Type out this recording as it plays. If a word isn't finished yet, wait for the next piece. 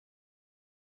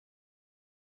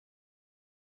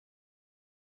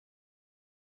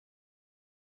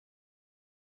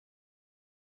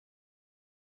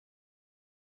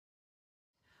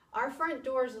Our front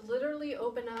doors literally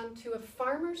open onto a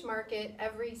farmer's market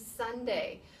every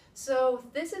Sunday. So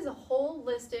this is a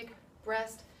holistic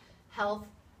breast health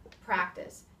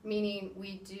practice, meaning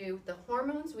we do the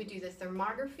hormones, we do the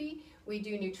thermography, we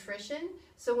do nutrition.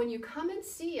 So when you come and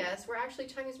see us, we're actually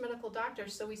Chinese medical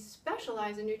doctors, so we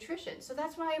specialize in nutrition. So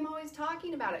that's why I'm always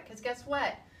talking about it, because guess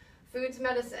what? Food's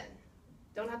medicine.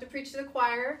 Don't have to preach to the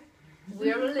choir.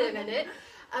 We are live in it.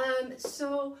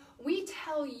 So we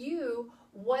tell you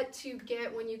what to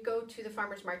get when you go to the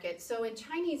farmer's market. So in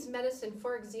Chinese medicine,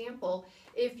 for example,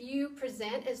 if you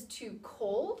present as too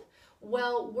cold,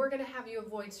 well, we're going to have you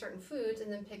avoid certain foods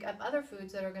and then pick up other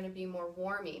foods that are going to be more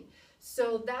warming.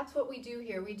 So that's what we do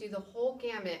here. We do the whole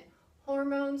gamut: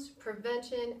 hormones,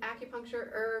 prevention, acupuncture,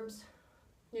 herbs,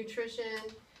 nutrition.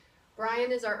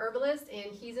 Brian is our herbalist,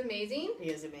 and he's amazing. He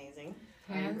is amazing.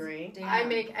 I agree. I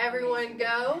make everyone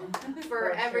go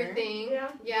for everything. Sure.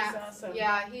 Yeah, He's awesome.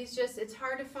 yeah. He's just, it's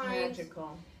hard to find.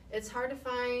 Magical. It's hard to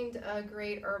find a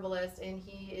great herbalist, and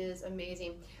he is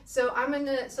amazing. So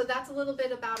so that's a little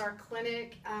bit about our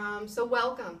clinic. So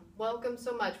welcome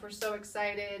so much. We're so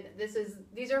excited.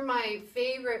 These are my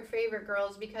favorite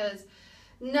girls, because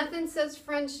nothing says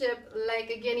friendship like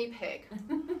a guinea pig.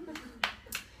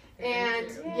 And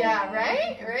yeah,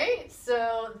 right?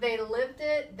 So they lived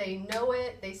it, they know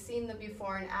it, they've seen the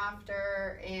before and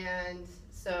after, and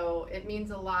so it means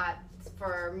a lot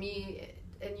for me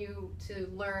and you to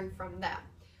learn from them.